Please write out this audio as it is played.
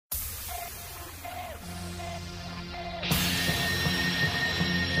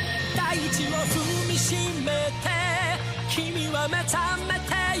足を踏みしめて君は目覚め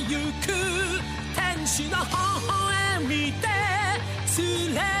てゆく天使の微笑みで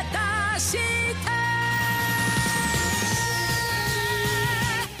連れ出して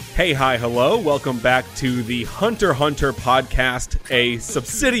Hey, hi, hello. Welcome back to the Hunter x Hunter podcast, a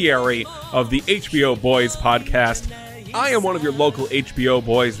subsidiary of the HBO Boys podcast. I am one of your local HBO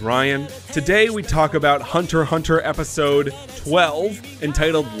boys, Ryan. Today we talk about Hunter x Hunter episode 12,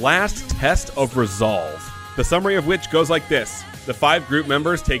 entitled Last Test of Resolve. The summary of which goes like this. The 5 group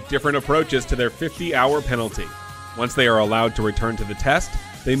members take different approaches to their 50-hour penalty. Once they are allowed to return to the test,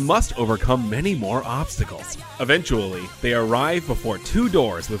 they must overcome many more obstacles. Eventually, they arrive before 2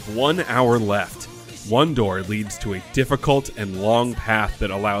 doors with 1 hour left. One door leads to a difficult and long path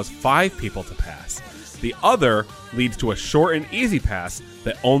that allows 5 people to pass. The other leads to a short and easy pass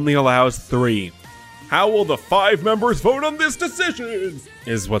that only allows 3. How will the 5 members vote on this decision?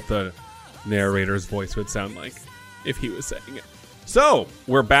 Is what the narrator's voice would sound like if he was saying it. So,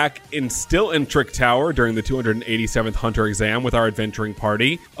 we're back still in Trick Tower during the 287th Hunter exam with our adventuring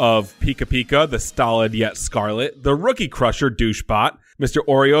party of Pika Pika, the stolid yet scarlet, the Rookie Crusher douchebot, Mr.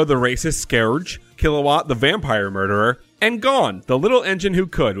 Oreo, the racist scourge, Kilowatt, the vampire murderer, and Gon, the little engine who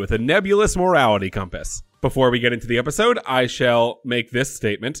could with a nebulous morality compass. Before we get into the episode, I shall make this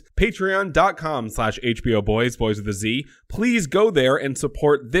statement. Patreon.com/HBO Boys, Boys with a Z. Please go there and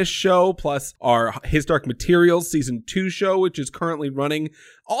support this show, plus our His Dark Materials Season 2 show, which is currently running.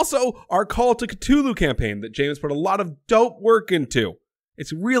 Also, our Call to Cthulhu campaign that James put a lot of dope work into.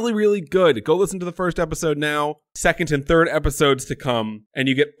 It's really, really good. Go listen to the first episode now, second and third episodes to come, and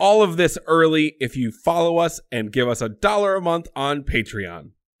you get all of this early if you follow us and give us $1 a month on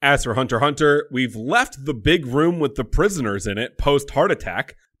Patreon. As for Hunter x Hunter, we've left the big room with the prisoners in it post-heart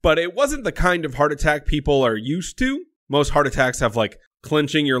attack, but it wasn't the kind of heart attack people are used to. Most heart attacks have like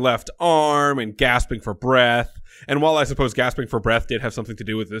clenching your left arm and gasping for breath. And while I suppose gasping for breath did have something to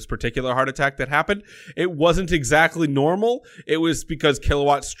do with this particular heart attack that happened, it wasn't exactly normal. It was because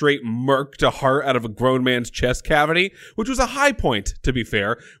Kilowatt straight murked a heart out of a grown man's chest cavity, which was a high point, to be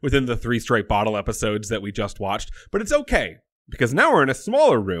fair, within the 3 straight bottle episodes that we just watched. But it's okay, because now we're in a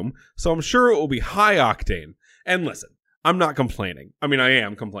smaller room, so I'm sure it will be high octane. And listen, I'm not complaining. I mean, I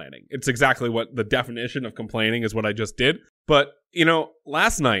am complaining. It's exactly what the definition of complaining is what I just did. But,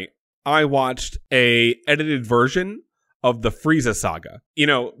 last night, I watched a edited version of the Frieza saga.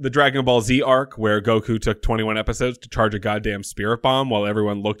 The Dragon Ball Z arc where Goku took 21 episodes to charge a goddamn spirit bomb while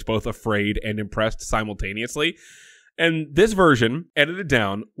everyone looked both afraid and impressed simultaneously. And this version, edited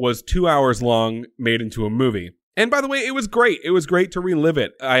down, was 2 hours long, made into a movie. And by the way, it was great. It was great to relive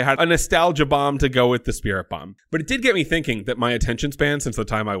it. I had a nostalgia bomb to go with the spirit bomb. But it did get me thinking that my attention span since the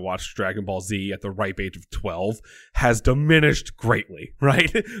time I watched Dragon Ball Z at the ripe age of 12 has diminished greatly, right?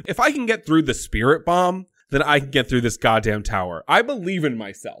 If I can get through the spirit bomb, then I can get through this goddamn tower. I believe in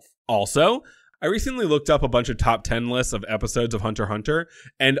myself. Also, I recently looked up a bunch of top 10 lists of episodes of Hunter x Hunter,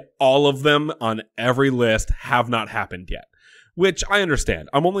 and all of them on every list have not happened yet. Which I understand.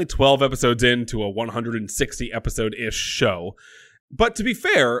 I'm only 12 episodes into a 160 episode-ish show. But to be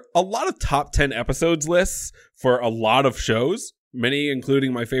fair, a lot of top 10 episodes lists for a lot of shows, many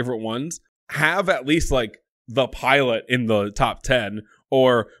including my favorite ones, have at least like the pilot in the top 10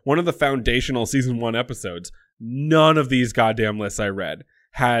 or one of the foundational season 1 episodes. None of these goddamn lists I read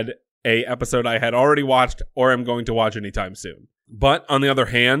had a episode I had already watched or am going to watch anytime soon. But on the other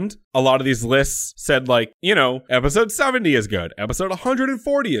hand, a lot of these lists said episode 70 is good, episode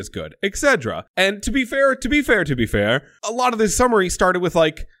 140 is good, etc. And to be fair, a lot of this summary started with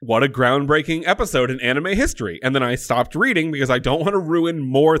what a groundbreaking episode in anime history. And then I stopped reading because I don't want to ruin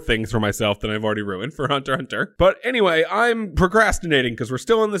more things for myself than I've already ruined for Hunter x Hunter. But anyway, I'm procrastinating because we're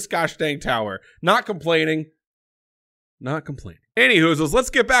still in this gosh dang tower. Not complaining. Anywho, let's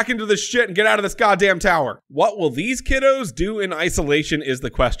get back into this shit and get out of this goddamn tower. What will these kiddos do in isolation is the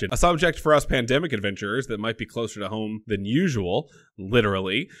question. A subject for us pandemic adventurers that might be closer to home than usual,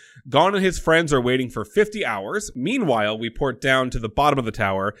 literally. Gon and his friends are waiting for 50 hours. Meanwhile, we port down to the bottom of the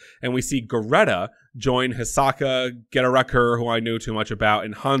tower and we see Garetta join Hisaka, Getarakur, who I knew too much about,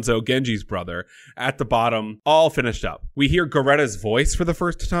 and Hanzo, Genji's brother, at the bottom, all finished up. We hear Garetta's voice for the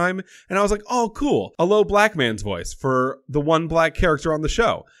first time, and I was like, oh, cool. A low black man's voice for the one black character on the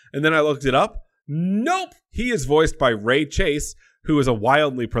show. And then I looked it up. Nope! He is voiced by Ray Chase, who is a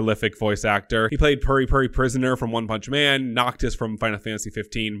wildly prolific voice actor. He played Puri Puri Prisoner from One Punch Man, Noctis from Final Fantasy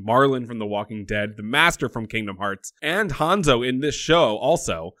XV, Marlin from The Walking Dead, the Master from Kingdom Hearts, and Hanzo in this show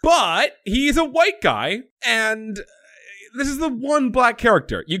also. But he's a white guy, and this is the one black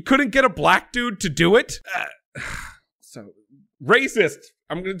character. You couldn't get a black dude to do it? So racist.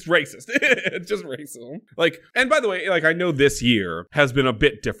 It's racist. It's just racism. Like, and by the way, like, I know this year has been a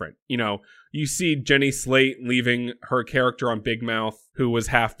bit different. You know, you see Jenny Slate leaving her character on Big Mouth, who was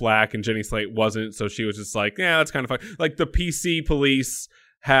half black, and Jenny Slate wasn't. So she was just like, yeah, that's kind of fun. Like, the PC police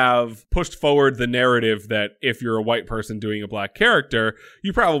have pushed forward the narrative that if you're a white person doing a black character,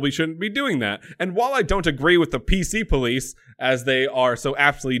 you probably shouldn't be doing that. And while I don't agree with the PC police, as they are so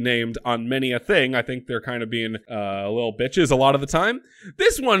aptly named on many a thing, I think they're kind of being little bitches a lot of the time.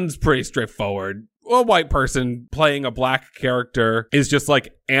 This one's pretty straightforward. A white person playing a black character is just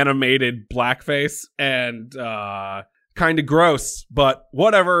like animated blackface and kind of gross, but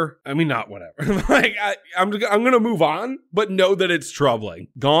whatever. I mean, not whatever. Like, I'm going to move on, but know that it's troubling.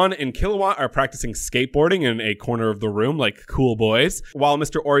 Gon and Kilowatt are practicing skateboarding in a corner of the room like cool boys, while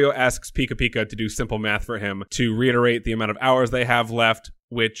Mr. Oreo asks Pika Pika to do simple math for him to reiterate the amount of hours they have left,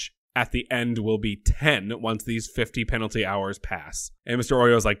 which at the end will be 10 once these 50 penalty hours pass. And Mr.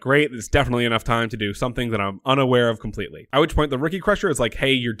 Oreo's like, great, it's definitely enough time to do something that I'm unaware of completely. At which point the Rookie Crusher is like,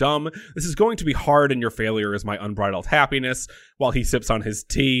 hey, you're dumb. This is going to be hard and your failure is my unbridled happiness, while he sips on his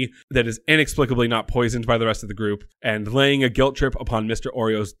tea that is inexplicably not poisoned by the rest of the group, and laying a guilt trip upon Mr.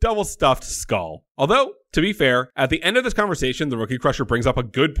 Oreo's double-stuffed skull. Although, to be fair, at the end of this conversation, the Rookie Crusher brings up a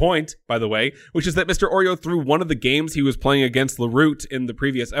good point, by the way, which is that Mr. Oreo threw one of the games he was playing against LaRoute in the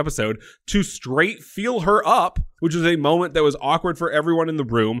previous episode to straight feel her up, which was a moment that was awkward for everyone in the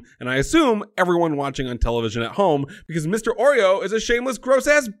room, and I assume everyone watching on television at home, because Mr. Oreo is a shameless,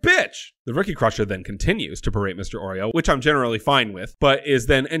 gross-ass bitch. The Rookie Crusher then continues to berate Mr. Oreo, which I'm generally fine with, but is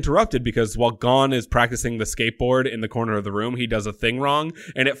then interrupted because while Gon is practicing the skateboard in the corner of the room, he does a thing wrong,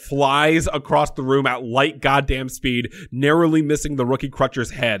 and it flies across the room at light goddamn speed, narrowly missing the Rookie Crusher's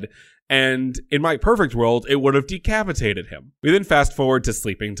head. And in my perfect world, it would have decapitated him. We then fast forward to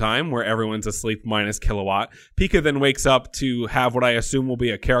sleeping time, where everyone's asleep minus Kilowatt. Pika then wakes up to have what I assume will be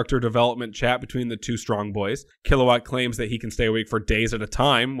a character development chat between the two strong boys. Kilowatt claims that he can stay awake for days at a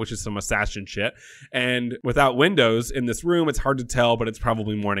time, which is some assassin shit. And without windows in this room, it's hard to tell, but it's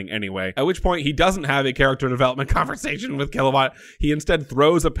probably morning anyway. At which point, he doesn't have a character development conversation with Kilowatt. He instead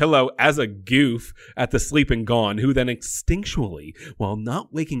throws a pillow as a goof at the sleeping Gon, who then instinctually, while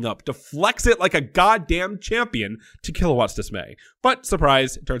not waking up, flex it like a goddamn champion to Kilowatt's dismay. But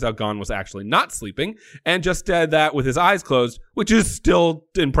surprise, it turns out Gon was actually not sleeping and just did that with his eyes closed, which is still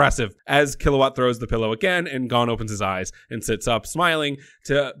impressive, as Kilowatt throws the pillow again and Gon opens his eyes and sits up smiling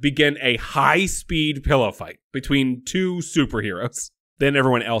to begin a high-speed pillow fight between two superheroes. Then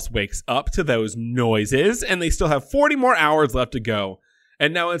everyone else wakes up to those noises and they still have 40 more hours left to go.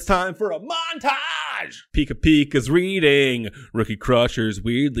 And now it's time for a montage! Pika Pika's reading, Rookie Crusher's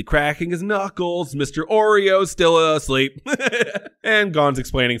weirdly cracking his knuckles, Mr. Oreo's still asleep, and Gon's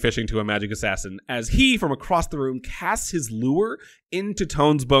explaining fishing to a magic assassin as he, from across the room, casts his lure into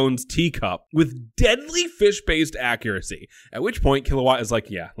Tonesbone's teacup with deadly fish-based accuracy. At which point, Kilowatt is like,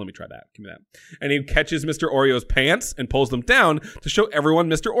 yeah, let me try that. Give me that. And he catches Mr. Oreo's pants and pulls them down to show everyone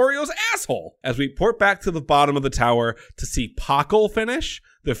Mr. Oreo's asshole. As we port back to the bottom of the tower to see Pockle finish,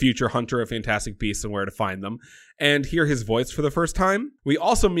 the future hunter of fantastic beasts and where to find them, and hear his voice for the first time. We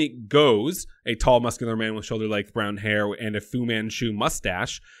also meet Goze, a tall, muscular man with shoulder-length brown hair and a Fu Manchu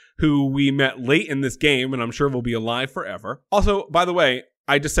mustache, who we met late in this game, and I'm sure will be alive forever. Also, by the way,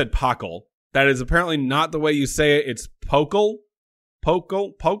 I just said Pockle. That is apparently not the way you say it. It's Pockle?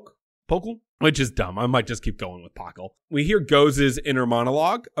 Pockle? Which is dumb. I might just keep going with Pockle. We hear Goze's inner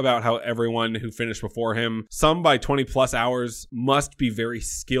monologue about how everyone who finished before him, some by 20 plus hours, must be very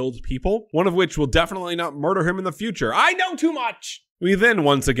skilled people, one of which will definitely not murder him in the future. I know too much! We then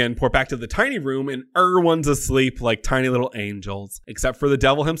once again port back to the tiny room and everyone's asleep like tiny little angels, except for the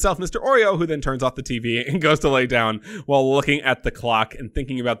devil himself, Mr. Oreo, who then turns off the TV and goes to lay down while looking at the clock and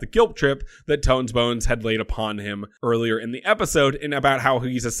thinking about the guilt trip that Tonesbones had laid upon him earlier in the episode and about how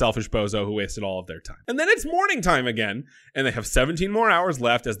he's a selfish bozo who wasted all of their time. And then it's morning time again, and they have 17 more hours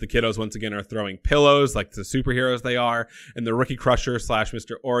left as the kiddos once again are throwing pillows like the superheroes they are, and the Rookie Crusher /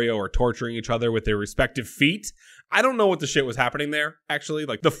 Mr. Oreo are torturing each other with their respective feet. I don't know what the shit was happening there, actually.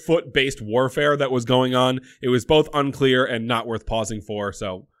 Like, the foot-based warfare that was going on, it was both unclear and not worth pausing for,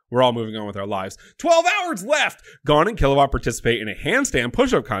 so we're all moving on with our lives. 12 hours left! Gon and Kilowatt participate in a handstand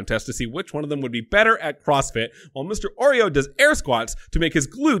push-up contest to see which one of them would be better at CrossFit, while Mr. Oreo does air squats to make his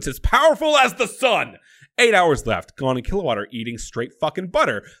glutes as powerful as the sun! 8 hours left. Gon and Kilowatt are eating straight fucking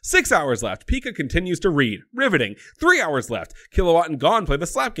butter. 6 hours left. Pika continues to read. Riveting. 3 hours left. Kilowatt and Gon play the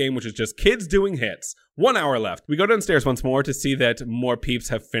slap game, which is just kids doing hits. 1 hour left. We go downstairs once more to see that more peeps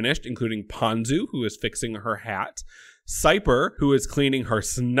have finished, including Ponzu, who is fixing her hat. Syper, who is cleaning her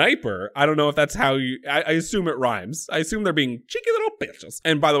sniper. I don't know if that's how you... I assume it rhymes. I assume they're being cheeky little bitches.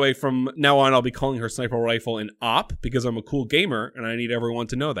 And by the way, from now on, I'll be calling her sniper rifle an op because I'm a cool gamer and I need everyone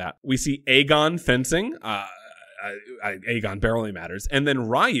to know that. We see Aegon fencing. Aegon barely matters. And then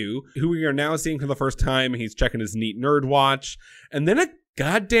Ryu, who we are now seeing for the first time. He's checking his neat nerd watch. And then a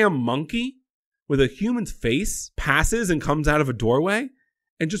goddamn monkey with a human's face passes and comes out of a doorway.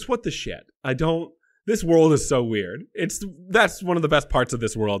 And just what the shit? This world is so weird. That's one of the best parts of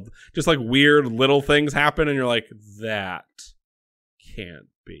this world. Just like weird little things happen and you're like, that can't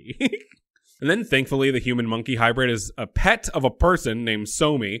be. And then thankfully the human monkey hybrid is a pet of a person named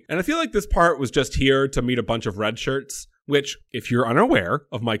Somi. And I feel like this part was just here to meet a bunch of red shirts, which, if you're unaware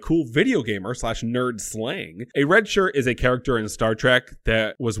of my cool video gamer / nerd slang, a red shirt is a character in Star Trek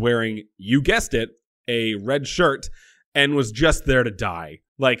that was wearing, you guessed it, a red shirt and was just there to die.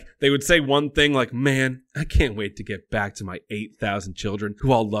 Like, they would say one thing like, man, I can't wait to get back to my 8,000 children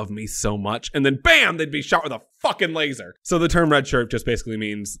who all love me so much. And then bam, they'd be shot with a fucking laser. So the term red shirt just basically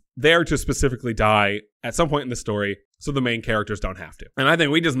means they're to specifically die at some point in the story so the main characters don't have to. And I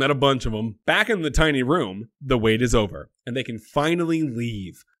think we just met a bunch of them. Back in the tiny room, the wait is over and they can finally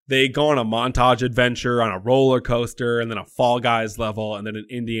leave. They go on a montage adventure on a roller coaster and then a Fall Guys level and then an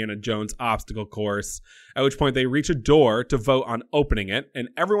Indiana Jones obstacle course, at which point they reach a door to vote on opening it, and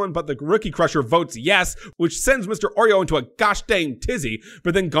everyone but the Rookie Crusher votes yes, which sends Mr. Oreo into a gosh dang tizzy,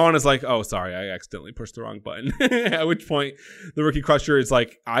 but then Gon is like, oh, sorry, I accidentally pushed the wrong button. At which point the Rookie Crusher is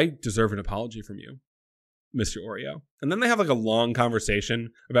like, I deserve an apology from you, Mr. Oreo. And then they have like a long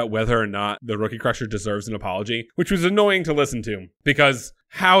conversation about whether or not the Rookie Crusher deserves an apology, which was annoying to listen to because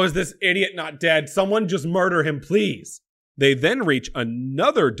how is this idiot not dead? Someone just murder him, please. They then reach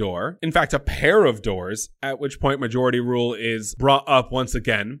another door, in fact, a pair of doors, at which point majority rule is brought up once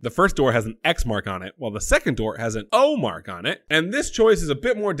again. The first door has an X mark on it, while the second door has an O mark on it. And this choice is a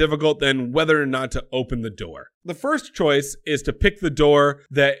bit more difficult than whether or not to open the door. The first choice is to pick the door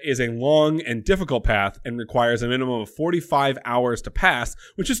that is a long and difficult path and requires a minimum of 45 hours to pass,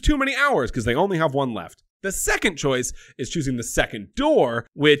 which is too many hours because they only have one left. The second choice is choosing the second door,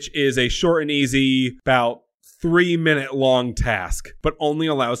 which is a short and easy, about 3-minute long task, but only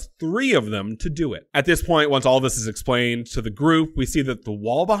allows 3 of them to do it. At this point, once all this is explained to the group, we see that the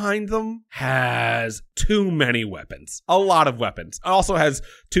wall behind them has too many weapons. A lot of weapons. It also has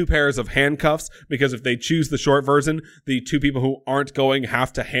 2 pairs of handcuffs, because if they choose the short version, the 2 people who aren't going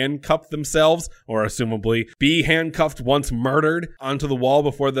have to handcuff themselves, or assumably be handcuffed once murdered, onto the wall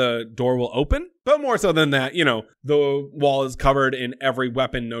before the door will open. But more so than that, the wall is covered in every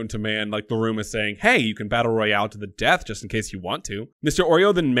weapon known to man. Like the room is saying, hey, you can battle royale to the death just in case you want to. Mr.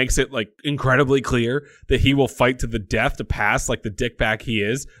 Oreo then makes it like incredibly clear that he will fight to the death to pass like the dickbag he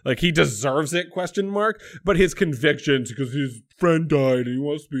is. Like he deserves it, ? But his convictions, because his friend died and he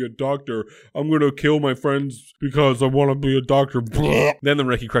wants to be a doctor. I'm going to kill my friends because I want to be a doctor. Then the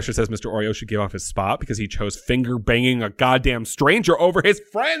Rookie Crusher says Mr. Oreo should give up his spot because he chose finger banging a goddamn stranger over his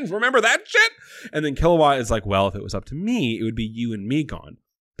friends. Remember that shit? And then Kilowatt is like, well, if it was up to me, it would be you and me gone.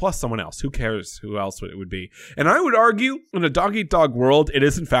 Plus someone else. Who cares who else it would be? And I would argue, in a dog-eat-dog world, it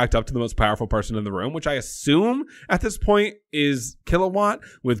is in fact up to the most powerful person in the room, which I assume at this point is Kilowatt,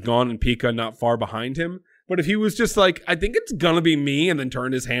 with Gon and Pika not far behind him. But if he was just like, I think it's gonna be me, and then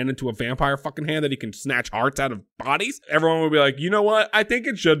turned his hand into a vampire fucking hand that he can snatch hearts out of bodies, everyone would be like, you know what? I think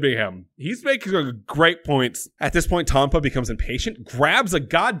it should be him. He's making great points. At this point, Tompa becomes impatient, grabs a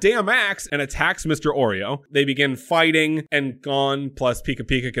goddamn axe, and attacks Mr. Oreo. They begin fighting, and Gon plus Pika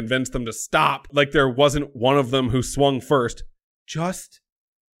Pika convince them to stop, like there wasn't one of them who swung first. Just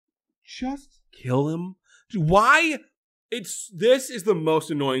kill him. Why? This is the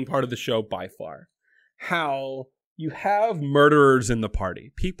most annoying part of the show by far. How you have murderers in the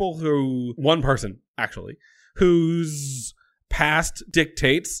party. People one person, actually, whose past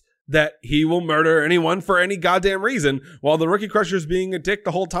dictates that he will murder anyone for any goddamn reason, while the Rookie Crusher's being a dick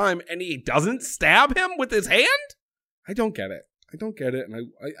the whole time, and he doesn't stab him with his hand? I don't get it.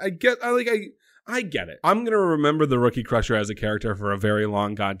 And I get it. I'm going to remember the Rookie Crusher as a character for a very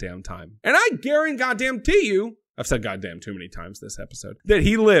long goddamn time. And I guarantee you, I've said goddamn too many times this episode, that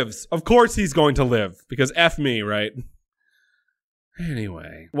he lives. Of course he's going to live, because F me, right?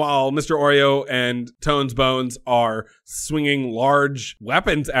 Anyway, while Mr. Oreo and Tones Bones are swinging large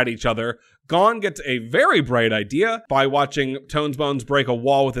weapons at each other, Gon gets a very bright idea by watching Tones Bones break a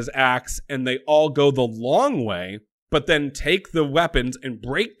wall with his axe, and they all go the long way but then take the weapons and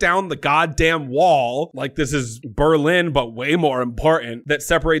break down the goddamn wall, like this is Berlin, but way more important, that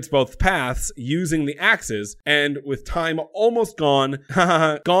separates both paths using the axes. And with time almost gone,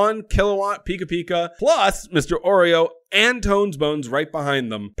 gone, Kilowatt, Pika Pika, plus Mr. Oreo and Tones Bones right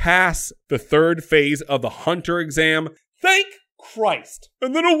behind them, pass the third phase of the Hunter exam. Thank Christ.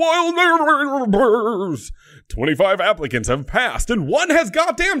 And then a while later, 25 applicants have passed and one has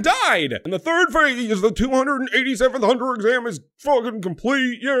goddamn died. And the third phase, the 287th Hunter exam, is fucking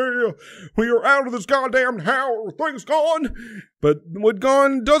complete. Yeah, we are out of this goddamn tower. Things gone. But what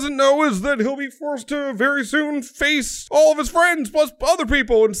Gon doesn't know is that he'll be forced to very soon face all of his friends plus other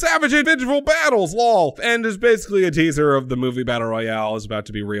people in savage individual battles, lol. And is basically a teaser of the movie Battle Royale is about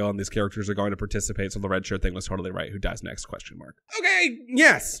to be real and these characters are going to participate. So the red shirt thing was totally right. Who dies next? Question mark. Okay,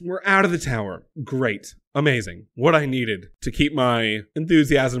 yes, we're out of the tower. Great. Amazing. What I needed to keep my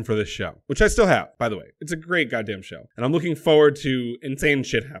enthusiasm for this show, which I still have, by the way. It's a great goddamn show. And I'm looking forward to insane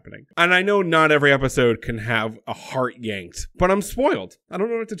shit happening. And I know not every episode can have a heart yanked, but I'm spoiled. I don't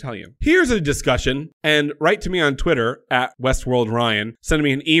know what to tell you. Here's a discussion, and write to me on Twitter at WestworldRyan. Send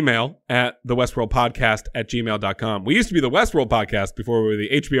me an email at thewestworldpodcast@gmail.com. We used to be the Westworld Podcast before we were the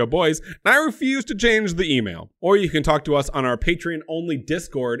HBO Boys, and I refuse to change the email. Or you can talk to us on our Patreon-only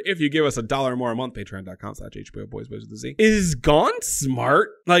Discord if you give us $1 or more a month, patreon.com/HBO Boys with the Z. Is Gon smart?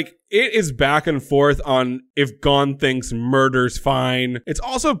 Like, it is back and forth on if Gon thinks murder's fine. It's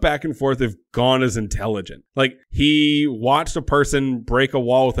also back and forth if Gon is intelligent. Like, he watched a person break a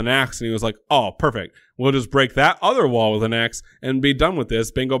wall with an axe and he was like, oh, perfect. We'll just break that other wall with an axe and be done with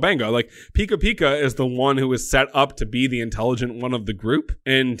this. Bingo bango. Like, Pika Pika is the one who was set up to be the intelligent one of the group.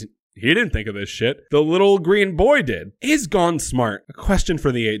 And he didn't think of this shit. The little green boy did. Is Gon smart? A question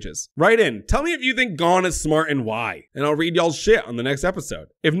for the ages. Write in. Tell me if you think Gon is smart and why. And I'll read y'all's shit on the next episode.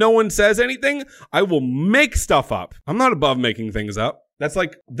 If no one says anything, I will make stuff up. I'm not above making things up. That's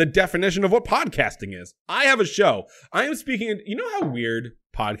like the definition of what podcasting is. I have a show. I am speaking. You know how weird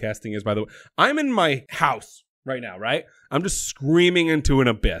podcasting is, by the way? I'm in my house right now, right? I'm just screaming into an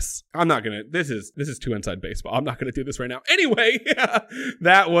abyss. I'm not gonna, this is too inside baseball. I'm not gonna do this right now. Anyway,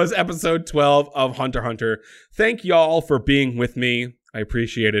 that was episode 12 of Hunter x Hunter. Thank y'all for being with me. I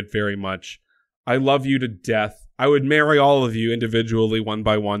appreciate it very much. I love you to death. I would marry all of you individually, one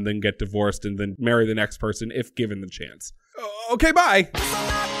by one, then get divorced and then marry the next person if given the chance. Okay, bye.